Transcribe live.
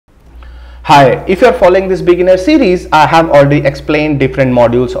Hi, if you are following this beginner series, I have already explained different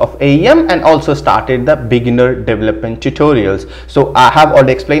modules of AEM and also started the beginner development tutorials. So I have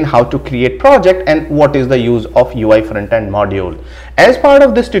already explained how to create project and what is the use of UI front-end module. As part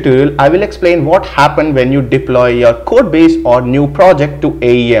of this tutorial, I will explain what happened when you deploy your code base or new project to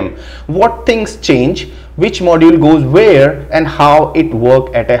AEM, what things change, which module goes where, and how it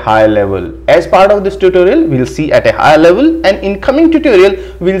works at a higher level. As part of this tutorial, we'll see at a higher level, and in coming tutorial,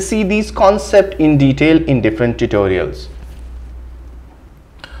 we'll see these concepts in detail in different tutorials.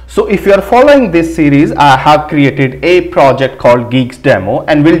 So if you are following this series, I have created a project called GEEKS demo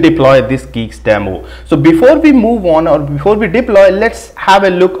and will deploy this GEEKS demo. So before we move on or before we deploy, let's have a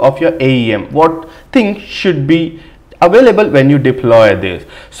look of your AEM. What things should be available when you deploy this.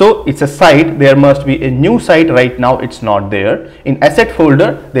 So it's a site, there must be a new site. Right now it's not there. In asset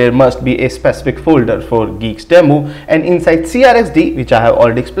folder there must be a specific folder for GEEKS demo, and inside CRSD, which I have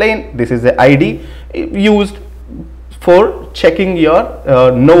already explained, this is the ID used for checking your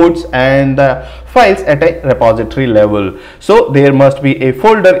nodes and files at a repository level. So there must be a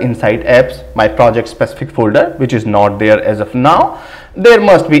folder inside apps, my project specific folder, which is not there as of now. There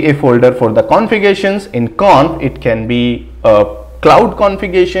must be a folder for the configurations. In conf, it can be cloud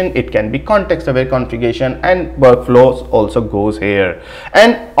configuration, it can be context aware configuration, and workflows also goes here.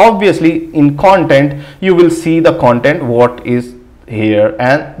 And obviously in content, you will see the content what is here,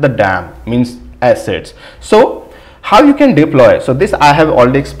 and the DAM means assets. So how you can deploy? So this I have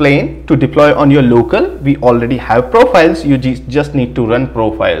already explained. To deploy on your local, we already have profiles. You just need to run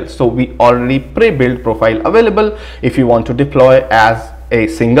profiles. So we already pre-built profile available. If you want to deploy as a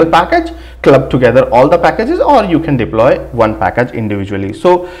single package, club together all the packages, or you can deploy one package individually.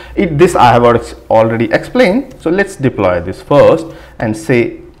 So this I have already explained. So let's deploy this first and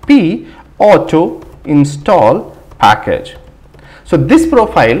say p auto install package. So this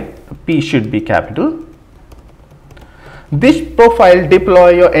profile p should be capital. This profile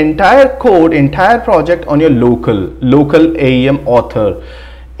deploy your entire code, entire project on your local AEM author.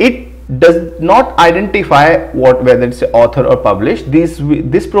 It does not identify whether it's author or published.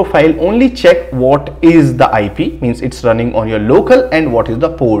 This profile only check what is the IP, means it's running on your local, and what is the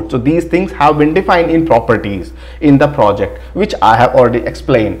port. So these things have been defined in properties in the project, which I have already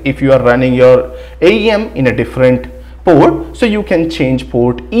explained. If you are running your AEM in a different port, so you can change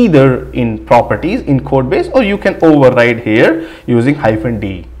port either in properties in code base, or you can override here using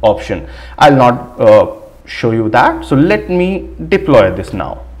 -d option. I'll not show you that. So let me deploy this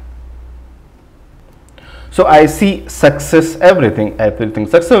now. So I see success, everything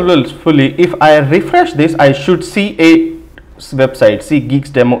successfully. If I refresh this, I should see a website. See,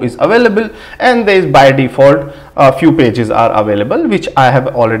 GEEKS demo is available, and there is by default a few pages are available, which I have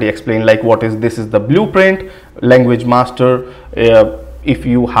already explained, like what is this is the blueprint, language master. If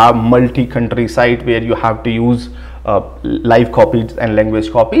you have multi-country site where you have to use live copies and language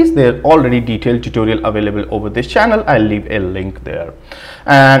copies, there already detailed tutorial available over this channel. I'll leave a link there.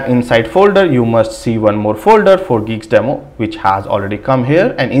 And inside folder you must see one more folder for GEEKS demo, which has already come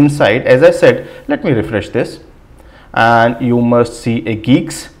here. And inside, as I said, let me refresh this, and you must see a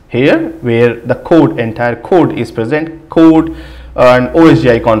GEEKS here where the code, entire code is present. Code and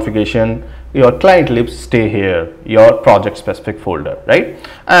OSGI configuration, your client libs stay here, your project specific folder, right?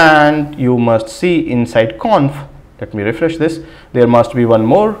 And you must see inside conf, let me refresh this, there must be one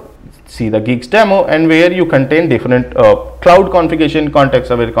more, see the GEEKS demo, and where you contain different cloud configuration, context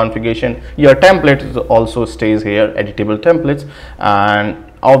aware configuration. Your template also stays here, editable templates, and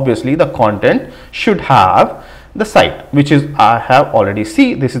obviously the content should have the site, which is I have already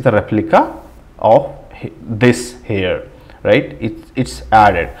see. This is the replica of this here, right? It's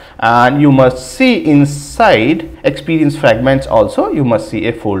added, and you must see inside experience fragments also, you must see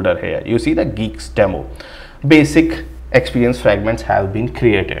a folder here. You see the GEEKS demo, basic experience fragments have been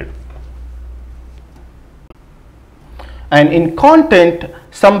created. And in content,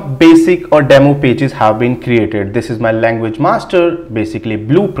 some basic or demo pages have been created. This is my language master, basically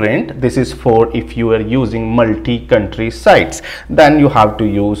blueprint. This is for if you are using multi-country sites, then you have to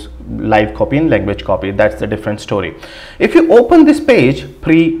use live copy and language copy. That's the different story. If you open this page,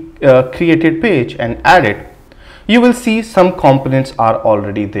 created page, and add it, you will see some components are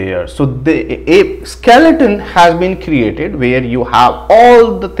already there. So a skeleton has been created where you have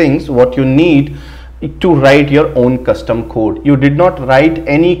all the things what you need to write your own custom code. You did not write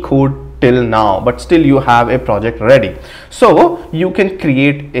any code till now, but still you have a project ready. So you can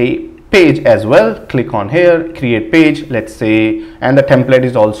create a page as well. Click on here, create page, let's say, and the template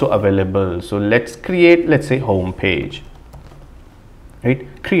is also available. So let's create, let's say, home page, right?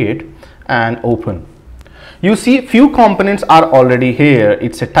 Create and open. You see few components are already here.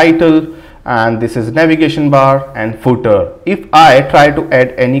 It's a title, and this is navigation bar and footer. If I try to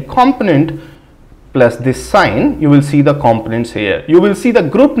add any component plus this sign, you will see the components here. You will see the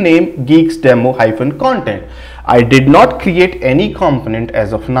group name GEEKS demo -content. I did not create any component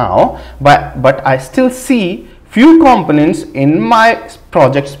as of now, but I still see few components in my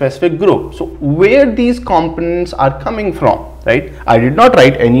project specific group. So where these components are coming from, right? I did not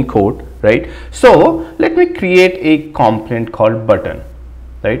write any code, right? So let me create a component called button,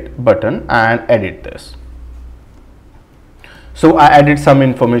 right? Button, and edit this. So I added some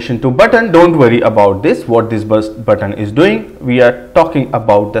information to button. Don't worry about this, what this button is doing. We are talking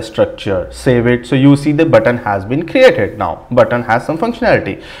about the structure. Save it. So you see the button has been created now. Button has some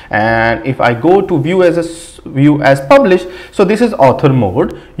functionality. And if I go to view as published, so this is author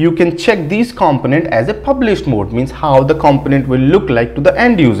mode. You can check these component as a published mode, means how the component will look like to the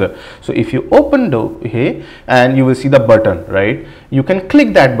end user. So if you open here and you will see the button, right? You can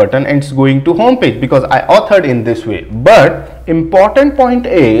click that button and it's going to home page because I authored in this way. But important point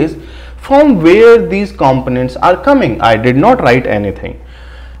is from where these components are coming. I did not write anything.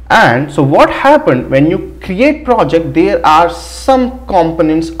 And so what happened when you create project, there are some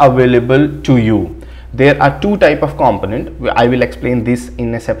components available to you. There are two type of component. I will explain this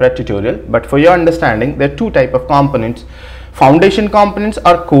in a separate tutorial, but for your understanding, there are two type of components: foundation components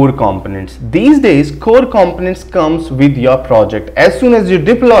or core components. These days core components comes with your project. As soon as you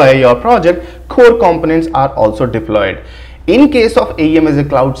deploy your project, core components are also deployed. In case of AEM as a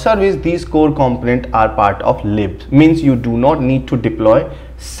cloud service, these core components are part of libs, means you do not need to deploy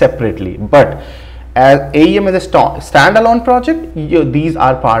separately. But as AEM as a standalone project, these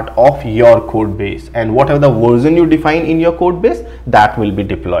are part of your code base, and whatever the version you define in your code base, that will be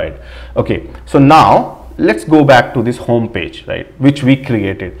deployed. Okay, so now let's go back to this home page, right, which we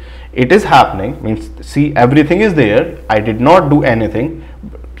created. It is happening, means see everything is there. I did not do anything.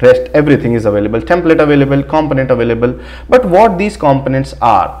 Rest everything is available, template available, component available. But what these components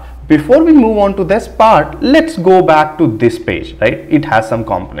are, before we move on to this part, let's go back to this page, right? It has some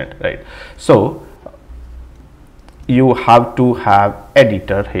component, right? So you have to have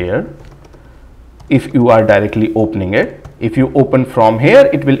editor here if you are directly opening it. If you open from here,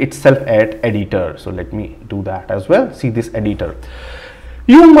 it will itself add editor. So let me do that as well. See this editor.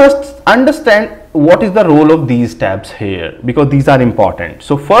 You must understand what is the role of these tabs here, because these are important.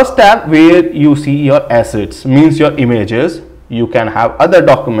 So first tab, where you see your assets, means your images. You can have other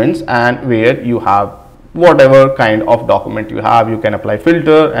documents, and where you have whatever kind of document you have, you can apply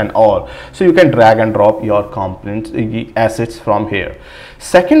filter and all. So you can drag and drop your components, assets from here.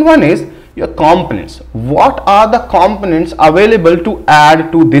 Second one is your components. What are the components available to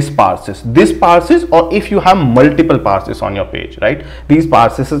add to this parses? This parses, or if you have multiple parses on your page, right? These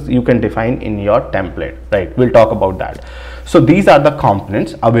parses you can define in your template, right? We'll talk about that. So these are the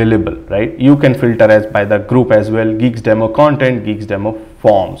components available, right? You can filter as by the group as well: GEEKS demo content, GEEKS demo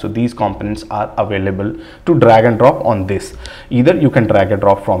form. So these components are available to drag and drop on this. Either you can drag and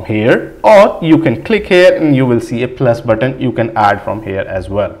drop from here, or you can click here and you will see a plus button. You can add from here as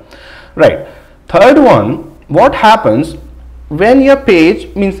well, right? Third one, what happens when your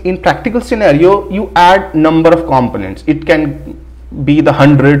page, means in practical scenario, you add number of components. It can be the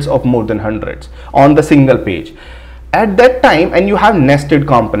hundreds of more than hundreds on the single page. At that time, and you have nested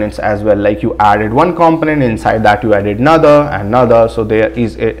components as well, like you added one component, inside that you added another. So there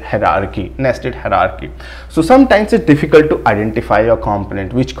is a hierarchy, nested hierarchy. So sometimes it's difficult to identify your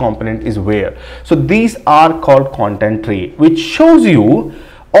component, which component is where. So these are called content tree, which shows you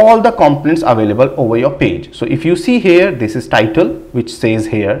all the components available over your page. So if you see here, this is title, which says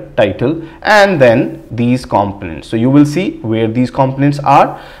here title, and then these components. So you will see where these components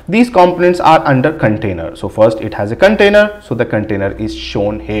are. These components are under container. So first it has a container, so the container is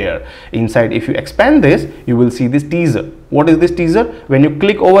shown here. Inside, if you expand this, you will see this teaser. What is this teaser? When you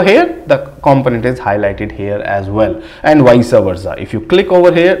click over here, the component is highlighted here as well, and vice versa. If you click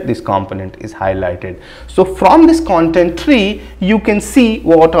over here, this component is highlighted. So from this content tree, you can see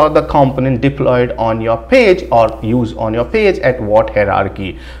what are the components deployed on your page or used on your page at what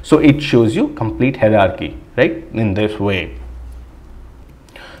hierarchy. So it shows you complete hierarchy, right, in this way.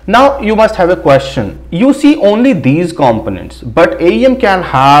 Now you must have a question. You see only these components, but AEM can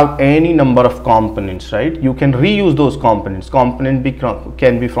have any number of components, right? You can reuse those components.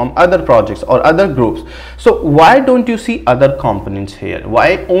 Can be from other projects or other groups. So why don't you see other components here?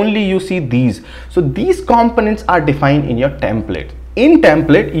 Why only you see these? So these components are defined in your template. In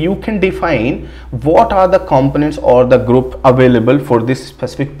template, you can define what are the components or the group available for this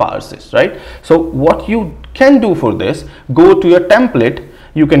specific parses, right? So what you can do for this, go to your template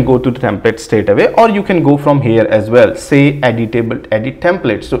you can go to the template straight away, or you can go from here as well, say editable, edit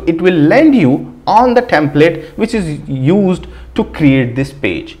template. So it will land you on the template which is used to create this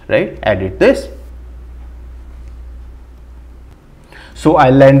page, right? Edit this. So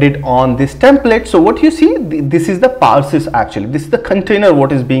I landed on this template. So what you see, this is the parses actually. This is the container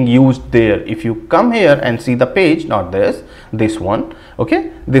what is being used there. If you come here and see the page, not this one,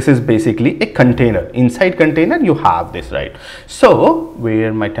 okay, this is basically a container. Inside container you have this, right? So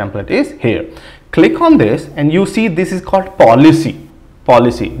where my template is here, click on this and you see this is called policy.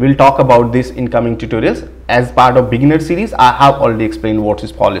 We'll talk about this in coming tutorials. As part of beginner series, I have already explained what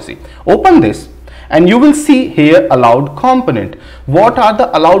is policy. Open this and you will see here allowed component. What are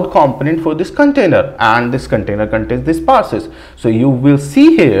the allowed component for this container? And this container contains this parses. So you will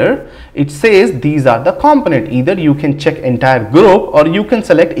see here it says these are the component. Either you can check entire group or you can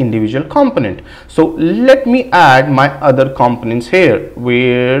select individual component. So let me add my other components here.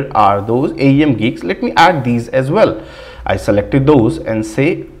 Where are those? AEM GEEKS. Let me add these as well. I selected those and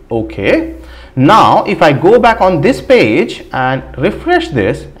say okay. Now if I go back on this page and refresh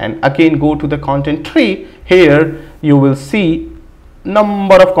this and again go to the content tree, here you will see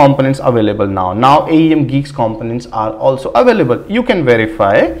number of components available now. Now AEM GEEKS components are also available. You can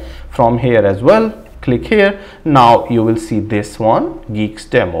verify from here as well. Click here. Now you will see this one, GEEKS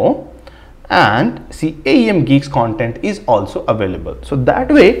demo, and see AEM GEEKS content is also available. So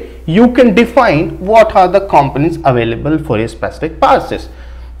that way you can define what are the components available for a specific parses.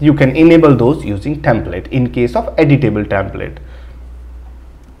 You can enable those using template in case of editable template.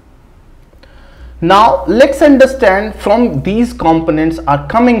 Now let's understand from these components are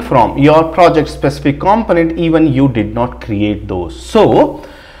coming from your project specific component, even you did not create those. So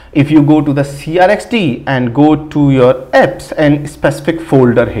if you go to the CRXD and go to your apps and specific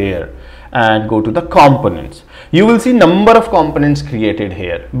folder here and go to the components, you will see number of components created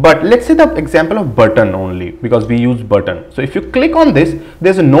here. But let's say the example of button only, because we use button. So if you click on this,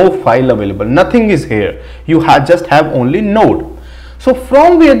 there's no file available, nothing is here. You just have only node. So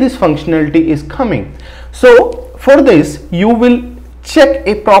from where this functionality is coming? So for this you will check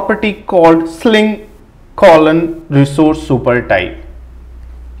a property called sling : resource super type.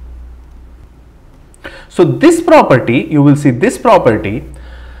 So this property, you will see this property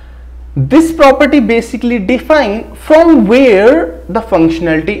basically define from where the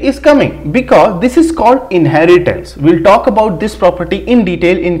functionality is coming, because this is called inheritance. We'll talk about this property in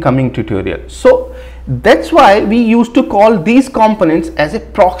detail in coming tutorial. So that's why we used to call these components as a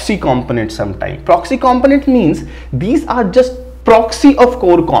proxy component sometime. Proxy component means these are just proxy of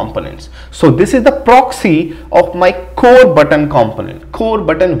core components. So this is the proxy of my core button component, core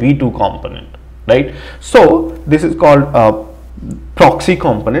button v2 component, right? So this is called proxy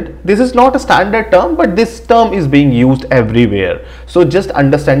component. This is not a standard term, but this term is being used everywhere. So just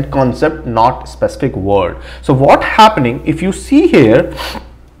understand concept, not specific word. So what happening, if you see here,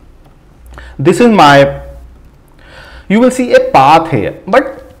 this is my, you will see a path here,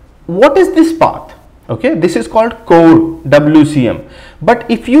 but what is this path? Okay, this is called core WCM. But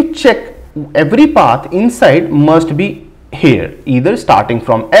if you check, every path inside must be here, either starting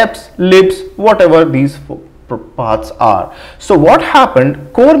from apps, libs, whatever these paths are. So what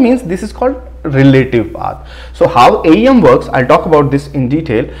happened, core means this is called relative path. So how AEM works, I'll talk about this in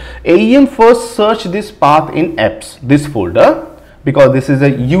detail. AEM first search this path in apps, this folder, because this is a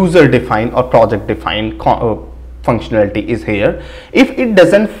user defined or project defined functionality is here. If it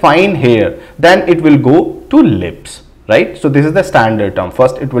doesn't find here, then it will go to libs, right? So this is the standard term.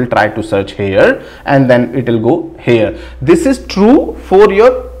 First it will try to search here and then it will go here. This is true for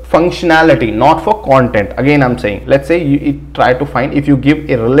your functionality, not for content. Again I'm saying, let's say it try to find, if you give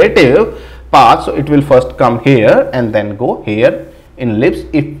a relative path, so it will first come here and then go here in libs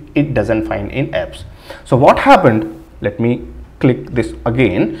if it doesn't find in apps. So what happened, let me click this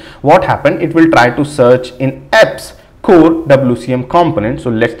again. What happened, it will try to search in apps core WCM component. So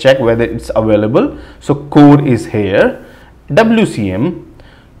let's check whether it's available. So core is here, WCM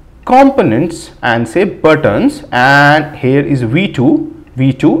components and say buttons, and here is v2,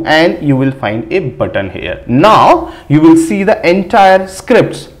 and you will find a button here. Now you will see the entire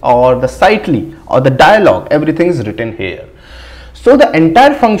scripts or the sightly or the dialogue, everything is written here. So the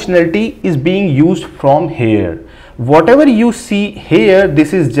entire functionality is being used from here. Whatever you see here,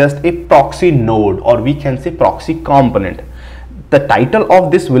 this is just a proxy node, or we can say proxy component. The title of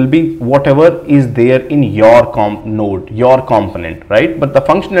this will be whatever is there in your node, your component, right? But the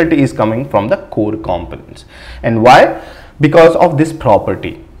functionality is coming from the core components. And why? Because of this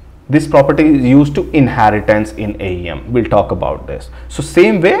property. This property is used to inheritance in AEM. We'll talk about this. So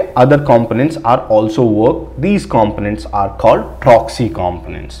same way other components are also work. These components are called proxy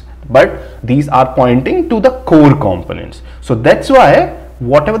components, but these are pointing to the core components. So that's why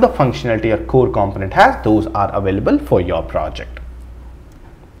whatever the functionality a core component has, those are available for your project.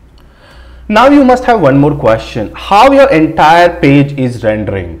 Now you must have one more question: how your entire page is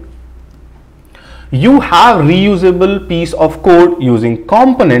rendering? You have reusable piece of code using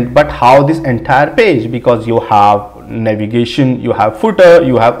component, but how this entire page? Because you have navigation, you have footer,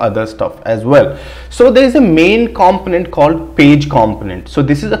 you have other stuff as well. So there is a main component called page component. So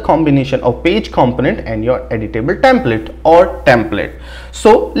this is a combination of page component and your editable template or template.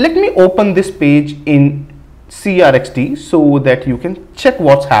 So let me open this page in CRXT so that you can check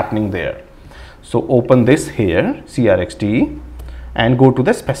what's happening there. So open this here, CRXT, and go to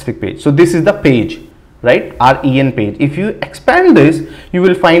the specific page. So this is the page, right? REN page. If you expand this, you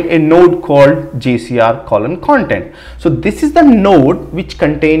will find a node called JCR:content. So this is the node which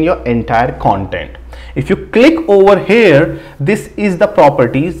contain your entire content. If you click over here, this is the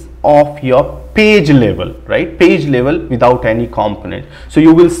properties of your page level, right? Page level without any component. So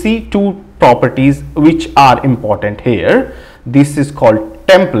you will see two properties which are important here. This is called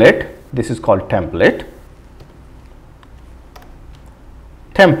template. This is called template,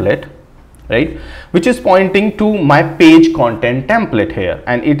 right, which is pointing to my page content template here,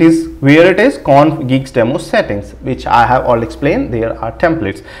 and it is where it is conf geeks demo settings, which I have all explained. There are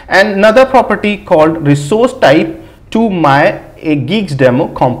templates, and another property called resource type to my geeks demo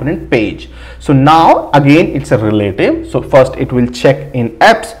component page. So now again it's a relative. So first it will check in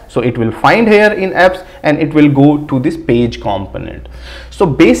apps, so it will find here in apps and it will go to this page component. So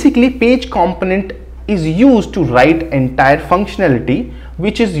basically page component is used to write entire functionality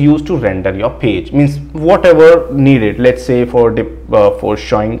which is used to render your page, means whatever needed. Let's say for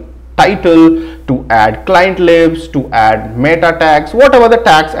showing title, to add client libs, to add meta tags, whatever the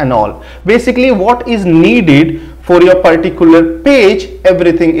tags and all. Basically what is needed for your particular page,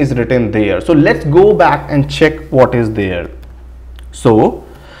 everything is written there. So let's go back and check what is there. So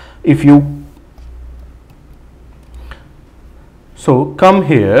if you come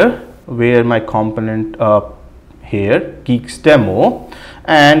here where my component here, geeks demo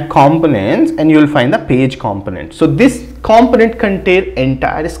and components, and you will find the page component. So this component contain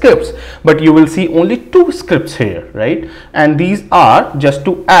entire scripts, but you will see only two scripts here, right? And these are just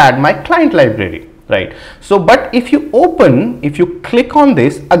to add my client library, right? So but if you click on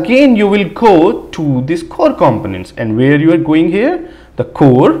this, again you will go to this core components, and where you are going here, the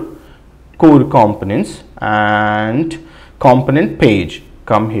core components and component page.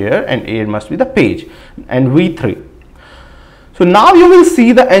 Come here, and here must be the page and v3. So now you will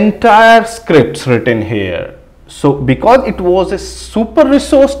see the entire scripts written here. So because it was a super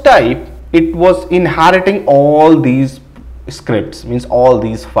resource type, it was inheriting all these scripts, means all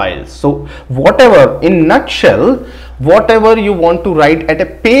these files. So whatever, in nutshell, whatever you want to write at a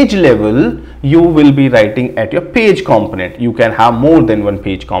page level, you will be writing at your page component. You can have more than one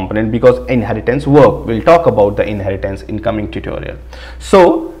page component because inheritance work. We'll talk about the inheritance in coming tutorial.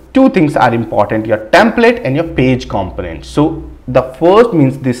 So two things are important, your template and your page component. So the first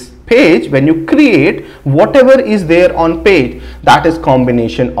means this page, when you create whatever is there on page, that is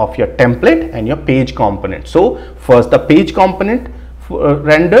combination of your template and your page component. So first the page component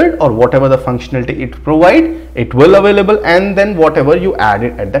rendered, or whatever the functionality it provide, it will available, and then whatever you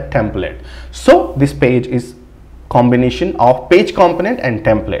added at the template. So this page is combination of page component and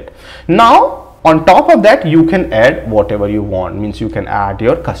template. Now on top of that you can add whatever you want, means you can add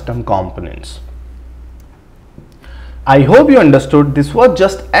your custom components. I hope you understood. This was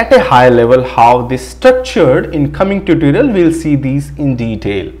just at a high level how this structured. In coming tutorial we'll see these in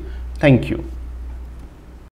detail. Thank you.